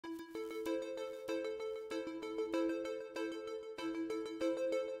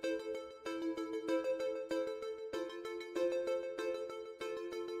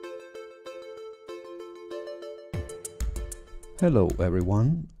Hello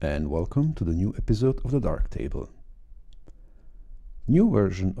everyone and welcome to the new episode of the Darktable. New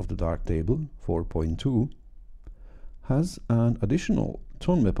version of the Darktable 4.2 has an additional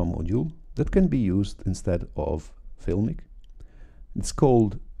tone mapper module that can be used instead of filmic. It's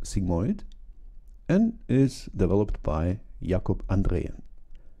called sigmoid and is developed by Jakob Andreen.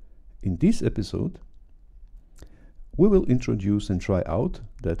 In this episode we will introduce and try out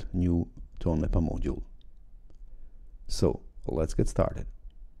that new tone mapper module. So let's get started.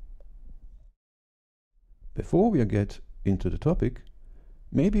 Before we get into the topic,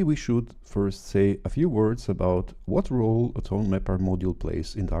 maybe we should first say a few words about what role a tone mapper module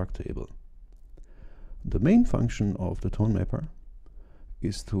plays in Darktable. The main function of the tone mapper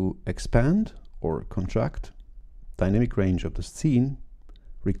is to expand or contract dynamic range of the scene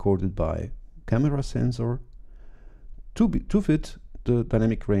recorded by camera sensor to fit the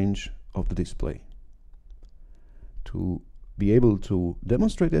dynamic range of the display. To be able to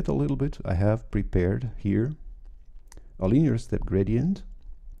demonstrate it a little bit, I have prepared here a linear step gradient,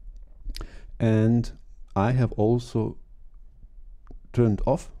 and I have also turned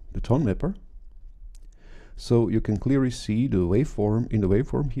off the tone mapper, so you can clearly see the waveform in the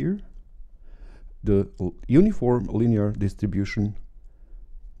waveform here, the uniform linear distribution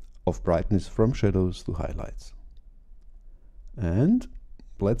of brightness from shadows to highlights. And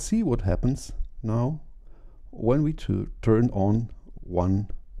let's see what happens now. When we turn on one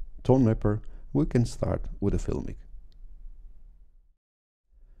tone mapper, we can start with a filmic.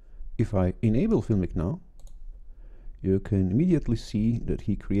 If I enable filmic now, you can immediately see that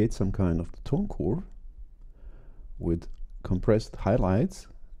he creates some kind of tone curve with compressed highlights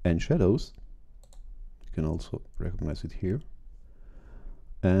and shadows. You can also recognize it here,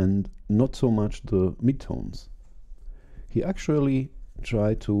 and not so much the midtones. He actually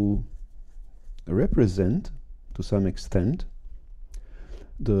tried to represent to some extent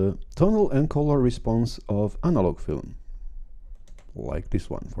the tonal and color response of analog film, like this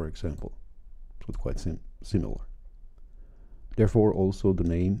one, for example. So it's quite similar. Therefore also the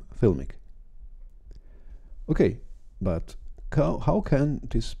name filmic. Okay, but how can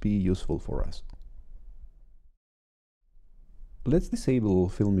this be useful for us? Let's disable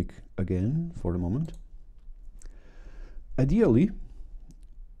filmic again for a moment. Ideally,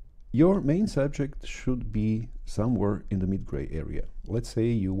 your main subject should be somewhere in the mid-gray area. Let's say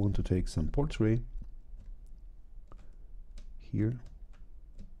you want to take some portrait here,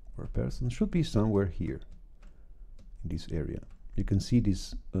 or a person should be somewhere here in this area. You can see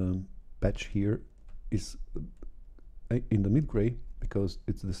this patch here is in the mid-gray because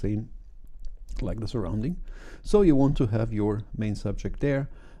it's the same like the surrounding. So you want to have your main subject there,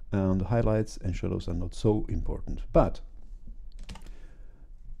 and the highlights and shadows are not so important. But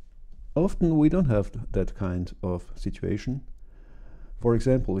often we don't have that kind of situation. For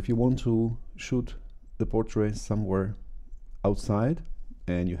example, if you want to shoot the portrait somewhere outside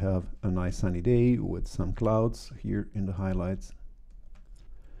and you have a nice sunny day with some clouds here in the highlights,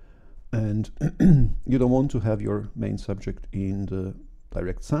 and you don't want to have your main subject in the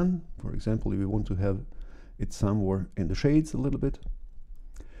direct sun. For example, if you want to have it somewhere in the shades a little bit,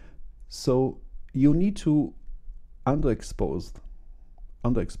 so you need to underexpose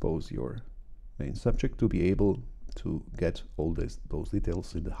your main subject to be able to get all those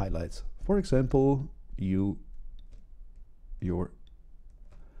details in the highlights. For example, your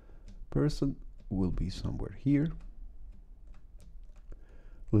person will be somewhere here,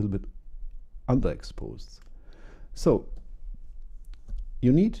 a little bit underexposed. So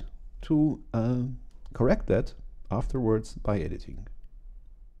you need to correct that afterwards by editing.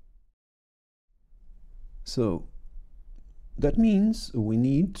 So that means we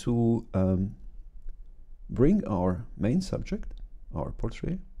need to bring our main subject, our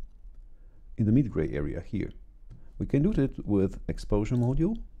portrait, in the mid-gray area here. We can do that with exposure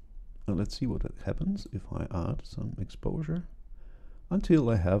module, and let's see what happens if I add some exposure until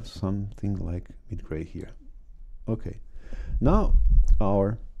I have something like mid-gray here. Okay, now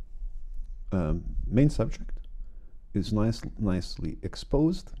our main subject is nicely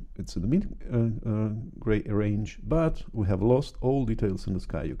exposed. It's in the mid-gray range, but we have lost all details in the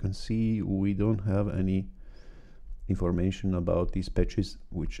sky. You can see we don't have any information about these patches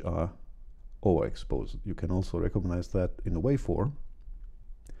which are overexposed. You can also recognize that in the waveform.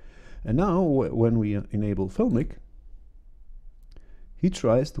 And now when we enable filmic, he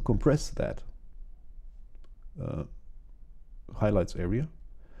tries to compress that highlights area,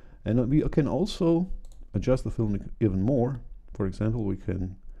 and we can also adjust the filmic even more. For example, we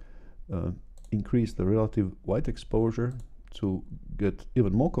can increase the relative white exposure to get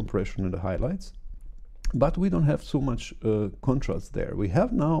even more compression in the highlights, but we don't have so much contrast there. We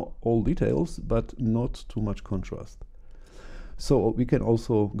have now all details, but not too much contrast. So we can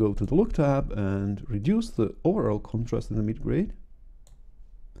also go to the Look tab and reduce the overall contrast in the mid-grade.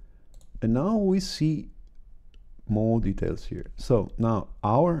 And now we see more details here. So now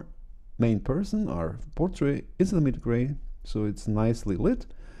our main person, our portrait, is in the mid-grade, so it's nicely lit,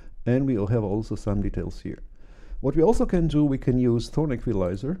 and we will have also some details here. What we also can do, we can use tone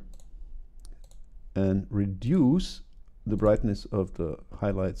equalizer and reduce the brightness of the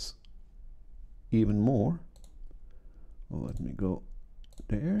highlights even more. Well, let me go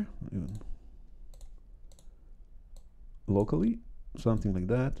there, even locally, something like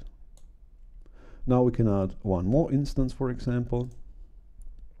that. Now we can add one more instance, for example,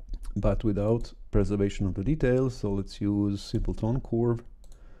 but without preservation of the details. So let's use simple tone curve,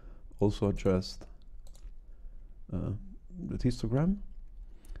 also adjust the histogram.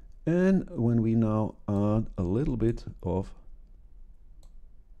 And when we now add a little bit of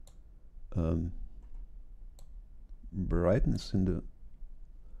brightness in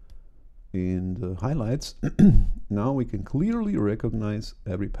the highlights, now we can clearly recognize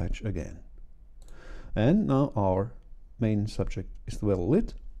every patch again. And now our main subject is well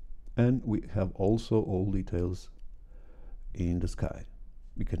lit, and we have also all details in the sky.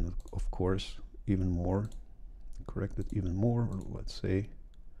 We can, of course, even more correct it even more, or let's say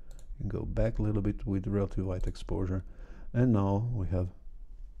go back a little bit with relative light exposure, and now we have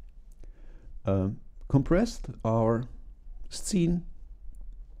compressed our scene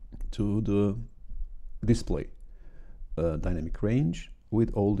to the display dynamic range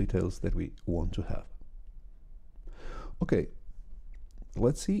with all details that we want to have. Okay,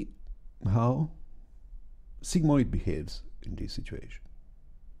 let's see how sigmoid behaves in this situation.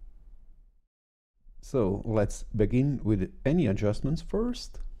 So let's begin with any adjustments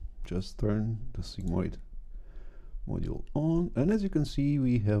first. Just turn the sigmoid module on, and as you can see,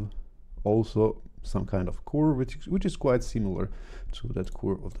 we have also some kind of curve which is quite similar to that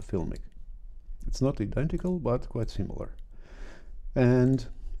curve of the filmic. It's not identical, but quite similar. And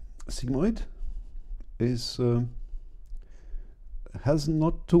sigmoid is has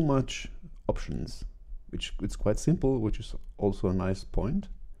not too much options, which it's quite simple, which is also a nice point.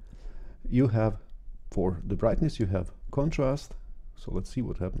 You have, for the brightness, you have contrast. So let's see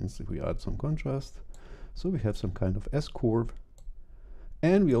what happens if we add some contrast. So we have some kind of S-curve,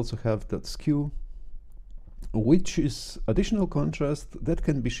 and we also have that skew, which is additional contrast that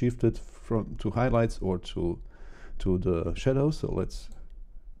can be shifted from to highlights or to the shadows. So let's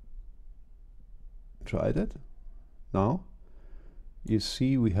try that. Now you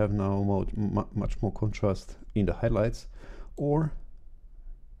see we have now much more contrast in the highlights, or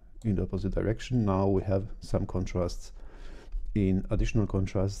in the opposite direction. Now we have some contrasts, in additional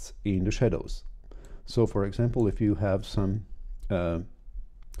contrasts in the shadows. So for example, if you have some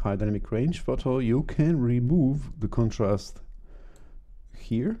high dynamic range photo, you can remove the contrast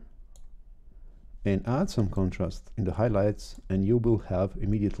here and add some contrast in the highlights, and you will have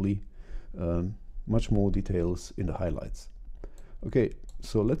immediately much more details in the highlights. Okay,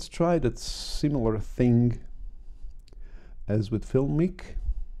 so let's try that similar thing as with filmic.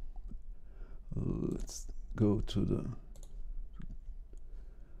 Let's go to the,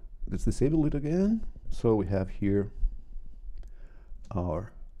 let's disable it again. So we have here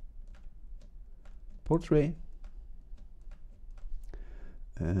our portrait,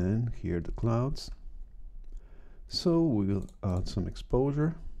 and here the clouds. So we will add some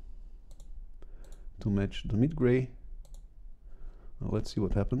exposure to match the mid-gray. Let's see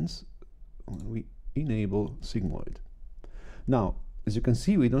what happens when we enable sigmoid. Now, as you can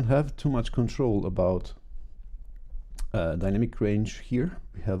see, we don't have too much control about dynamic range here.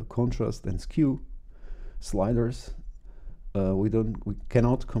 We have contrast and skew sliders. We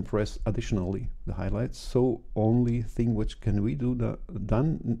cannot compress additionally the highlights. So only thing which can be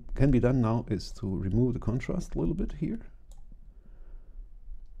done now is to remove the contrast a little bit here,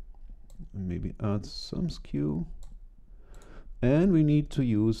 and maybe add some skew. And we need to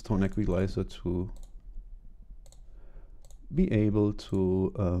use tone equalizer to be able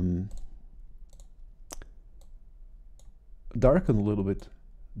to darken a little bit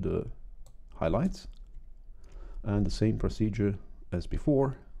the highlights, and the same procedure as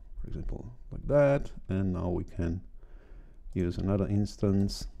before, for example like that. And now we can use another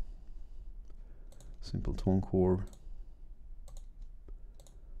instance, simple tone curve,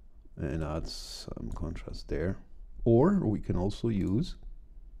 and add some contrast there. Or we can also use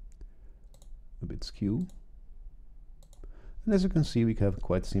a bit skew, and as you can see, we have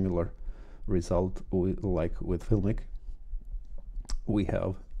quite similar result like with filmic. We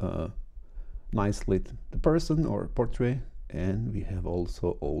have nicely the person or portrait, and we have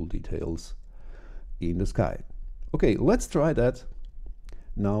also all details in the sky. Okay, let's try that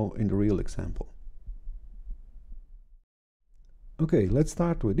now in the real example. Okay, let's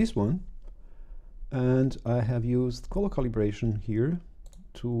start with this one, and I have used color calibration here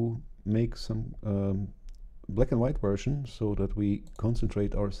to make some black and white version so that we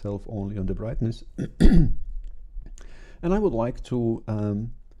concentrate ourselves only on the brightness. And I would like to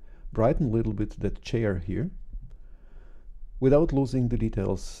brighten a little bit that chair here without losing the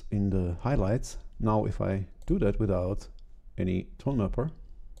details in the highlights. Now if I do that without any tone mapper,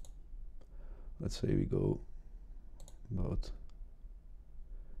 let's say we go about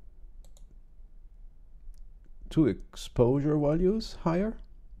 2 exposure values higher,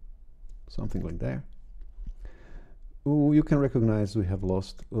 something like that. Oh, you can recognize we have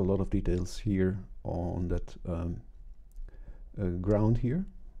lost a lot of details here on that ground here,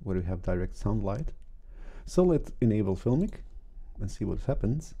 where we have direct sunlight. So let's enable filmic and see what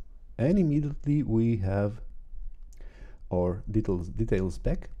happens. And immediately we have our details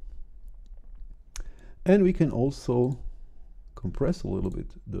back. And we can also compress a little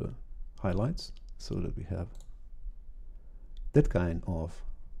bit the highlights so that we have that kind of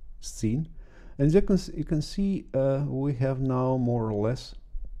scene. And you can see we have now more or less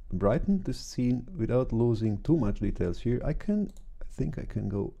brightened the scene without losing too much details here. I think I can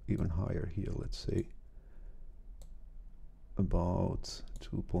go even higher here, let's say about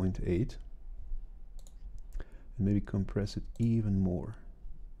 2.8, and maybe compress it even more.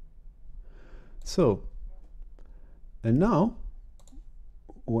 So, and now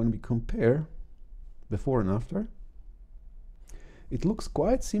when we compare before and after, it looks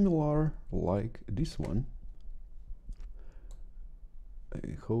quite similar like this one.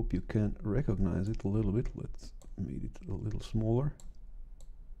 I hope you can recognize it a little bit. Let's make it a little smaller.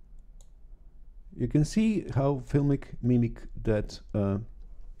 You can see how filmic mimic that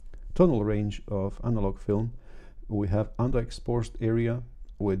tonal range of analog film. We have underexposed area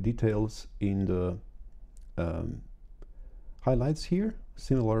with details in the highlights here,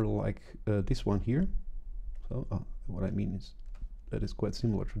 similar like this one here. So what I mean is that is quite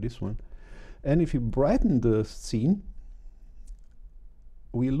similar to this one. And if you brighten the scene,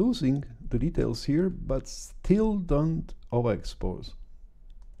 we're losing the details here, but still don't overexpose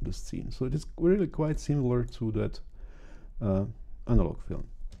the scene. So it is really quite similar to that analog film.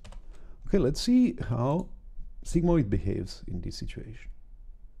 Okay, let's see how sigmoid behaves in this situation.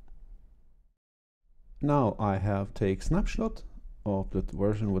 Now I have take snapshot of that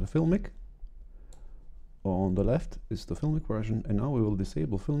version with the filmic. On the left is the filmic version, and now we will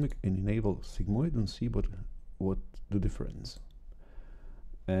disable filmic and enable sigmoid and see what the difference.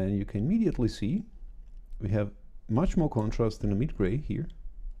 And you can immediately see we have much more contrast in the mid-gray here,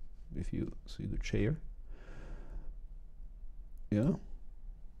 if you see the chair. Yeah,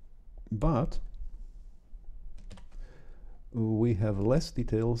 but we have less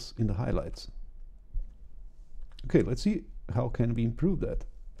details in the highlights. Okay, let's see how can we improve that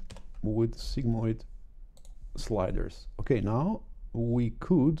with sigmoid sliders. Okay, now we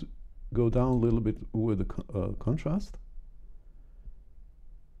could go down a little bit with the contrast.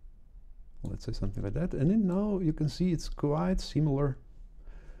 Let's say something like that, and then now you can see it's quite similar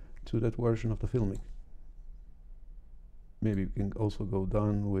to that version of the filmic. Maybe we can also go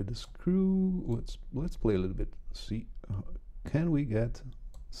down with the screw. Let's play a little bit. See, can we get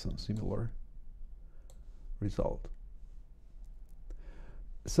some similar result?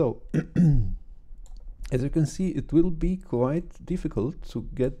 So as you can see, it will be quite difficult to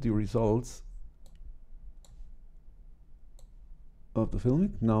get the results of the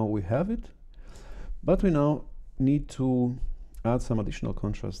filmic. Now we have it, but we now need to add some additional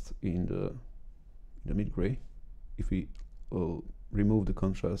contrast in the mid-gray. If we remove the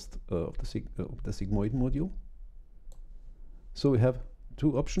contrast of the sigmoid module. So we have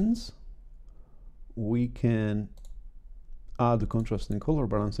two options. We can add the contrast in color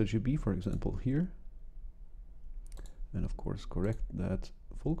balance RGB, for example, here, and of course correct that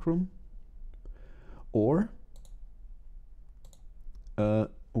fulcrum, or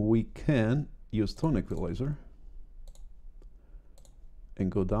we can use tone equalizer and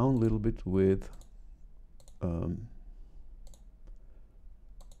go down a little bit with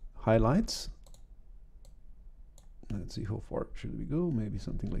highlights. Let's see how far should we go, maybe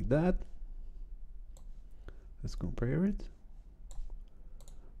something like that. Let's compare it,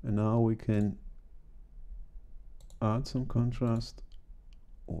 and now we can add some contrast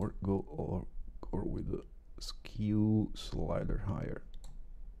or go or with the skew slider higher.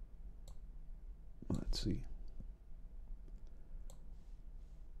 Let's see.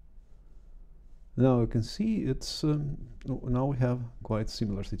 Now you can see it's now we have quite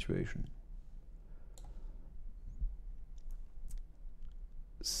similar situation.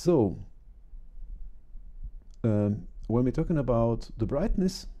 So when we're talking about the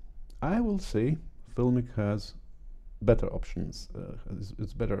brightness, I will say filmic has better options.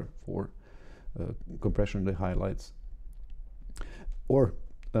 It's better for compression of the highlights, or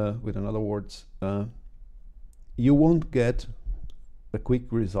with another words, you won't get a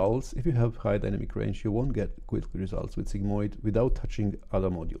quick results if you have high dynamic range. You won't get quick results with sigmoid without touching other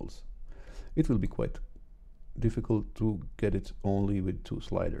modules. It will be quite difficult to get it only with 2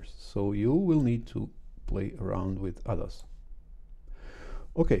 sliders, so you will need to play around with others.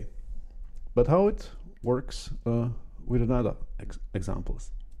 Okay, but how it works with another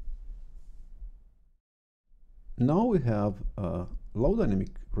examples. Now we have a low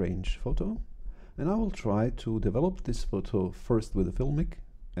dynamic range photo, and I will try to develop this photo first with a filmic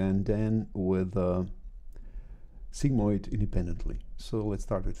and then with a sigmoid independently. So let's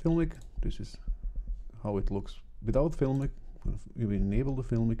start with filmic. This is how it looks without filmic. If we enable the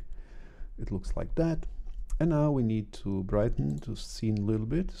filmic, it looks like that. And now we need to brighten the scene a little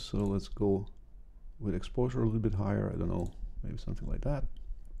bit. So let's go with exposure a little bit higher. I don't know, maybe something like that.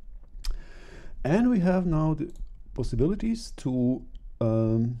 And we have now the possibilities to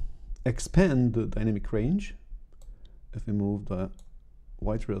expand the dynamic range. If we move the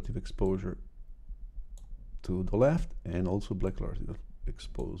white relative exposure to the left and also black relative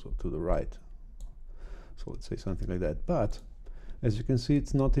exposure to the right. So let's say something like that. But as you can see,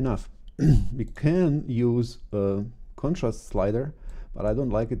 it's not enough. We can use a contrast slider, but I don't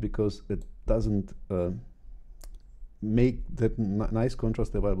like it because it doesn't make that nice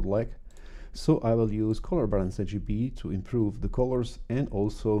contrast that I would like. So I will use color balance RGB to improve the colors and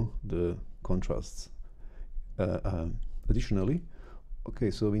also the contrasts additionally.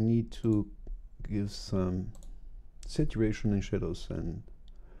 Okay, so we need to give some saturation and shadows and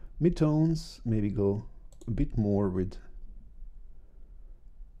midtones, maybe go a bit more with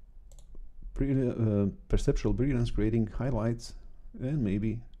perceptual brilliance, creating highlights, and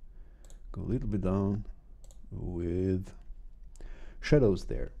maybe go a little bit down with shadows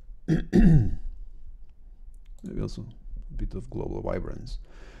there. Maybe also a bit of global vibrance.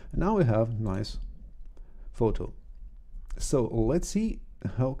 And now we have nice photo. So let's see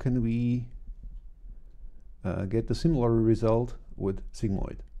how can we get a similar result with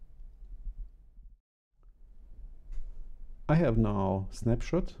sigmoid. I have now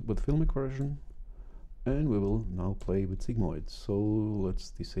snapshot with filmic version, and we will now play with sigmoid. So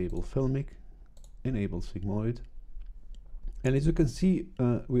let's disable filmic, enable sigmoid. And as you can see,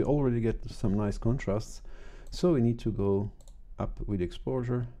 we already get some nice contrasts. So we need to go up with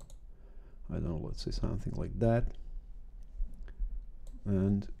exposure. I don't know, let's say something like that.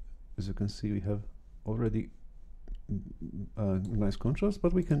 And as you can see, we have already nice contrast,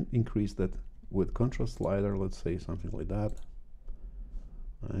 but we can increase that with contrast slider, let's say something like that,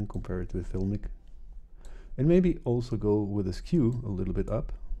 and compare it with filmic. And maybe also go with a skew a little bit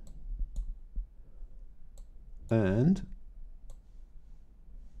up. And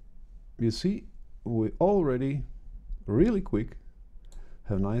you see, we already really quick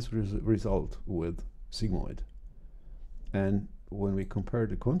have nice result with sigmoid. And when we compare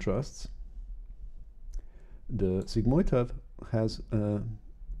the contrasts, the sigmoid has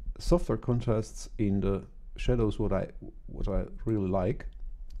softer contrasts in the shadows, what I really like.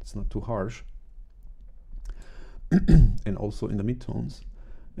 It's not too harsh. And also in the midtones.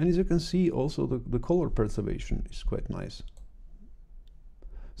 And as you can see, also the color preservation is quite nice.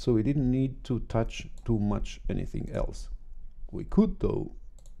 So we didn't need to touch too much anything else. We could though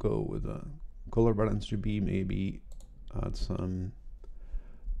go with a color balance RGB, maybe add some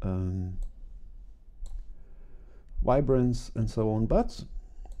vibrance and so on. But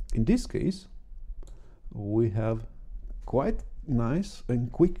in this case, we have quite nice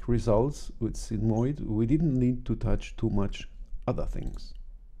and quick results with sigmoid. We didn't need to touch too much other things.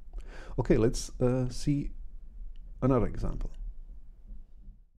 Okay, let's see another example.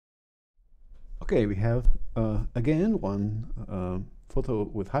 Okay, we have again one photo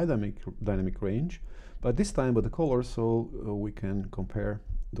with high dynamic range, but this time with the color, so we can compare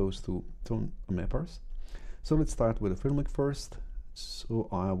those two tone mappers. So let's start with the filmic first. So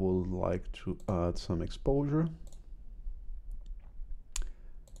I would like to add some exposure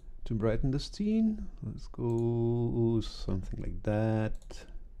to brighten the scene. Let's go something like that.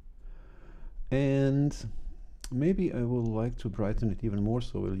 And maybe I would like to brighten it even more,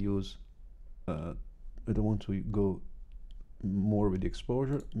 so we'll use I don't want to go more with the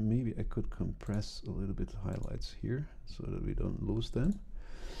exposure. Maybe I could compress a little bit highlights here so that we don't lose them.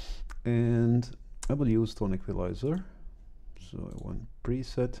 And I will use tone equalizer. So I want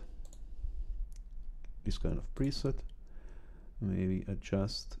preset, this kind of preset. Maybe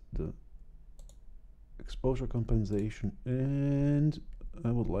adjust the exposure compensation, and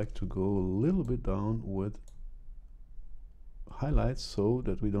I would like to go a little bit down with highlights so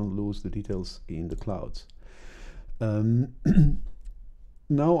that we don't lose the details in the clouds.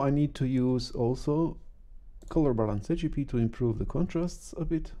 Now I need to use also color balance AGP to improve the contrasts a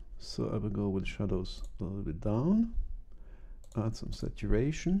bit. So I will go with shadows a little bit down, add some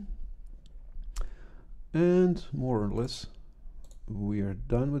saturation, and more or less we are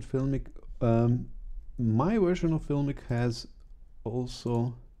done with filmic. My version of filmic has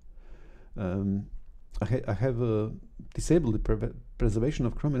also I have disabled the preservation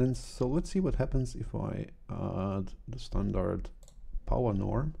of chrominance. So let's see what happens if I add the standard power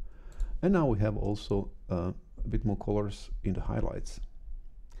norm, and now we have also a bit more colors in the highlights.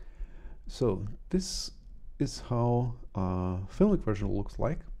 So this is how filmic version looks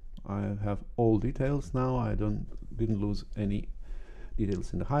like. I have all details now. I didn't lose any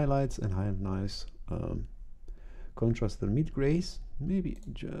details in the highlights, and I have nice contrast and mid grays. Maybe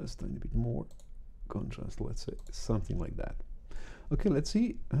just a bit more contrast, let's say something like that. Okay, let's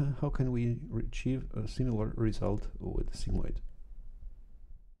see how can we achieve a similar result with sigmoid.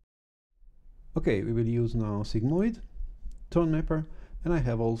 Okay, we will use now sigmoid, tone mapper, and I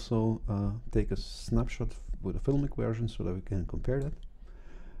have also take a snapshot with a filmic version so that we can compare that.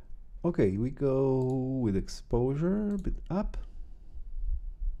 Okay, we go with exposure a bit up.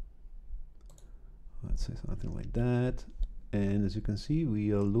 Let's say something like that. And as you can see,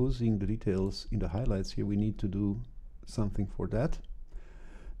 we are losing the details in the highlights here. We need to do something for that.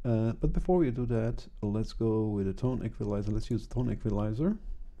 But before we do that, let's go with a tone equalizer. Let's use tone equalizer,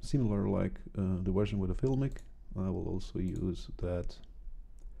 similar like the version with the filmic. I will also use that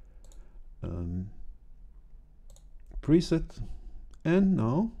preset. And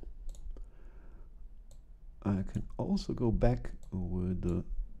now I can also go back with the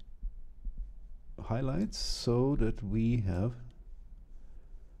highlights so that we have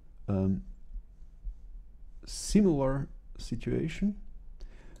similar situation,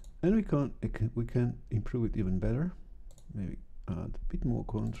 and we can improve it even better. Maybe add a bit more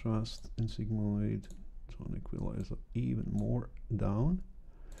contrast in sigmoid, tone equalizer even more down.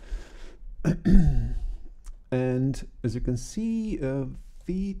 And as you can see,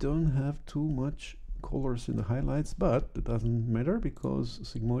 we don't have too much colors in the highlights, but it doesn't matter because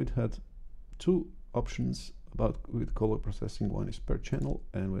sigmoid had two options with color processing. One is per channel,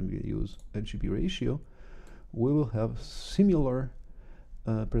 and when we use RGB ratio, we will have similar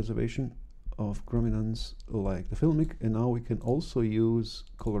preservation of chrominance like the filmic. And now we can also use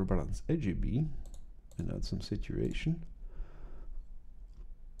color balance RGB and add some saturation,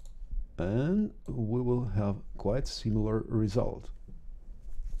 and we will have quite similar result.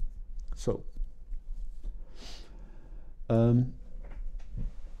 So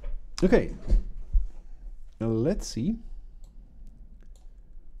okay, now let's see.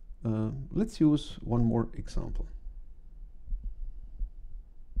 Let's use one more example.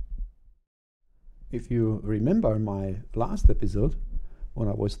 If you remember my last episode, when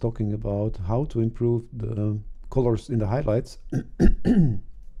I was talking about how to improve the colors in the highlights,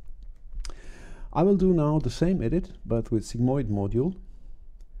 I will do now the same edit, but with sigmoid module,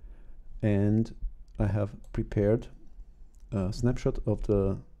 and I have prepared a snapshot of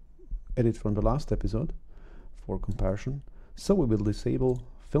the edit from the last episode for comparison. So we will disable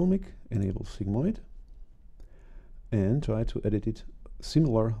filmic, enable sigmoid, and try to edit it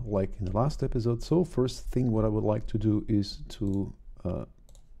similar like in the last episode. So first thing what I would like to do is to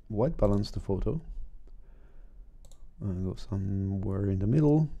white balance the photo. I'll go somewhere in the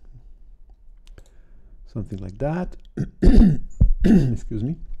middle, something like that. Excuse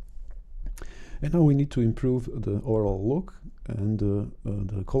me. And now we need to improve the overall look and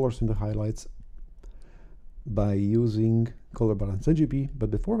the colors in the highlights by using color balance RGB. But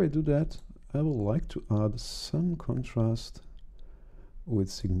before I do that, I would like to add some contrast with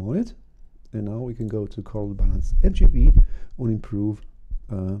sigmoid. And now we can go to color balance RGB and improve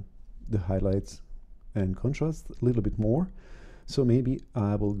the highlights and contrast a little bit more. So maybe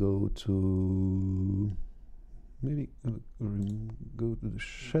I will go to go to the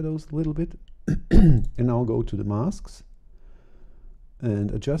shadows a little bit. And now go to the masks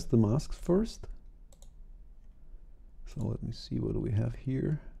and adjust the masks first. So let me see, what do we have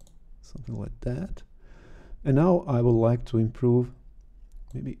here? Something like that. And now I would like to improve,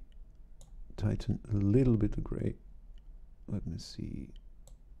 maybe tighten a little bit the gray. Let me see,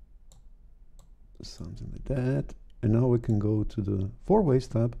 something like that. And now we can go to the 4 ways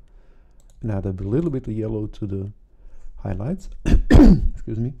tab and add a little bit of yellow to the highlights.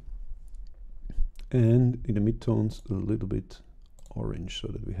 Excuse me. And in the midtones, a little bit orange, so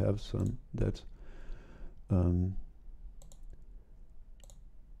that we have some that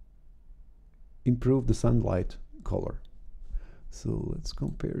improve the sunlight color. So let's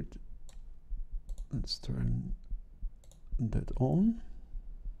compare it. Let's turn that on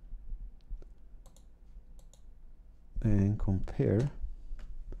and compare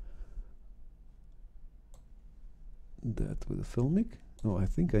that with the filmic. Oh, I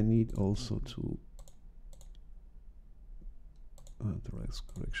think I need also to the rise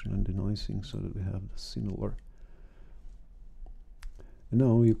correction and denoising, so that we have the similar. And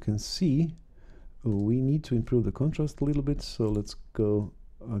now you can see we need to improve the contrast a little bit, so let's go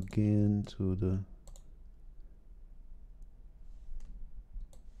again to the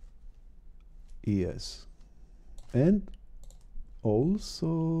yes, and also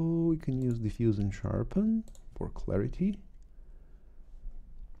we can use diffuse and sharpen for clarity,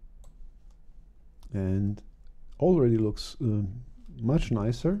 and already looks much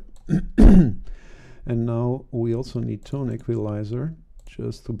nicer. And now we also need tone equalizer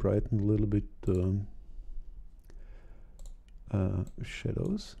just to brighten a little bit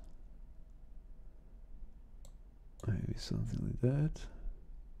shadows, maybe something like that.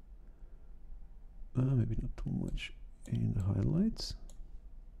 Maybe not too much in the highlights.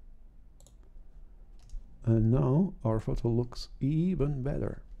 And now our photo looks even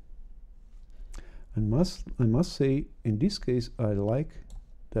better. And I must say, in this case, I like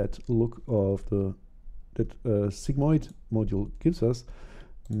that look of the sigmoid module gives us.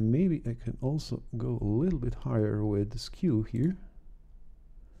 Maybe I can also go a little bit higher with the skew here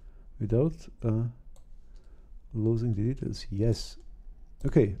without losing the details. Yes.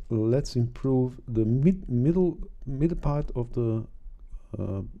 Okay, let's improve the middle part of the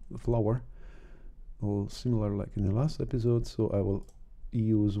flower, similar like in the last episode. So I will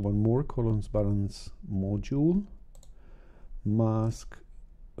use one more color balance module, mask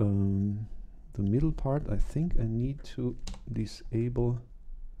the middle part. I think I need to disable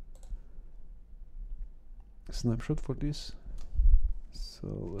snapshot for this, so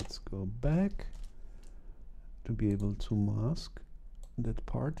let's go back to be able to mask that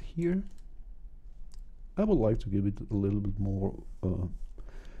part here. I would like to give it a little bit more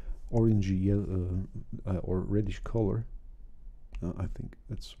orangey or reddish color. I think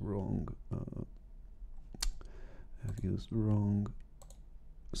that's wrong. I've used wrong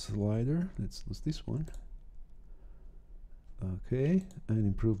slider. Let's use this one. Okay, and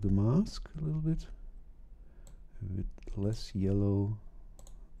improve the mask a little bit. A bit less yellow,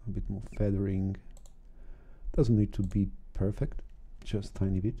 a bit more feathering. Doesn't need to be perfect, just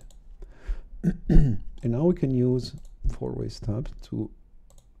tiny bit. And now we can use four-way tabs to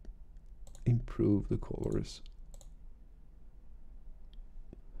improve the colors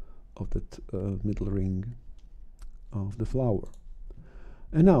of that middle ring of the flower.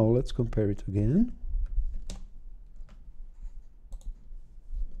 And now let's compare it again.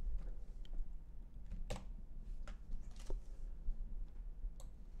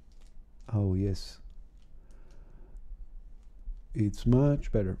 Oh yes, it's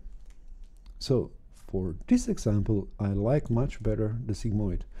much better. So for this example, I like much better the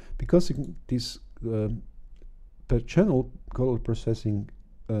sigmoid, because this per channel color processing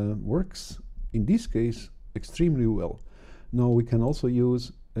works in this case extremely well. Now we can also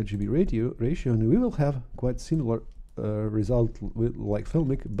use RGB ratio, and we will have quite similar result with like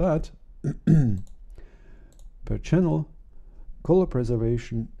filmic, but per channel color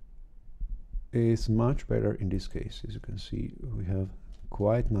preservation is much better in this case. As you can see, we have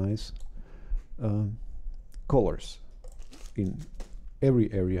quite nice colors in every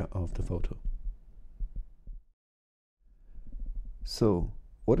area of the photo. So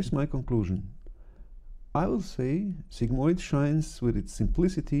what is my conclusion? I will say sigmoid shines with its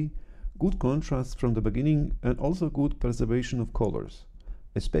simplicity, good contrast from the beginning, and also good preservation of colors.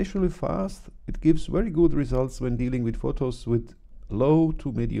 Especially fast, it gives very good results when dealing with photos with low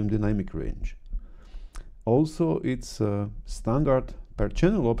to medium dynamic range. Also, its standard per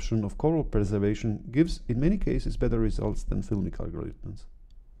channel option of color preservation gives in many cases better results than filmic algorithms.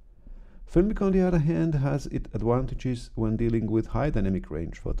 Filmic, on the other hand, has its advantages when dealing with high dynamic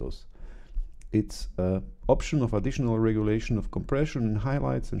range photos. Its option of additional regulation of compression in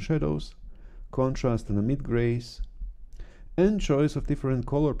highlights and shadows, contrast and mid-grays, and choice of different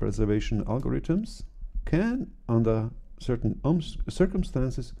color preservation algorithms can, under certain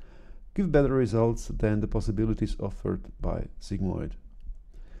circumstances, give better results than the possibilities offered by sigmoid.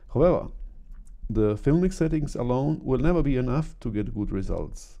 However, the filmic settings alone will never be enough to get good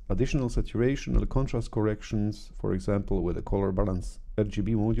results. Additional saturation and contrast corrections, for example with a color balance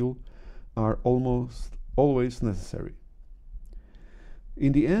RGB module, are almost always necessary.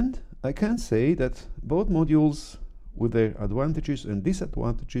 In the end, I can say that both modules, with their advantages and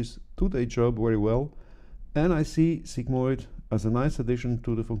disadvantages, do their job very well, and I see Sigmoid as a nice addition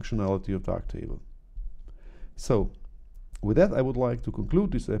to the functionality of Darktable. So, with that, I would like to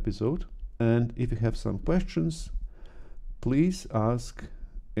conclude this episode, and if you have some questions, please ask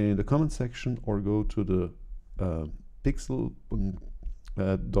in the comment section or go to the pixel.us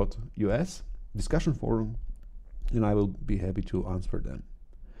discussion forum, and I will be happy to answer them.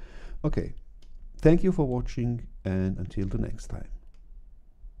 Okay, thank you for watching, and until the next time.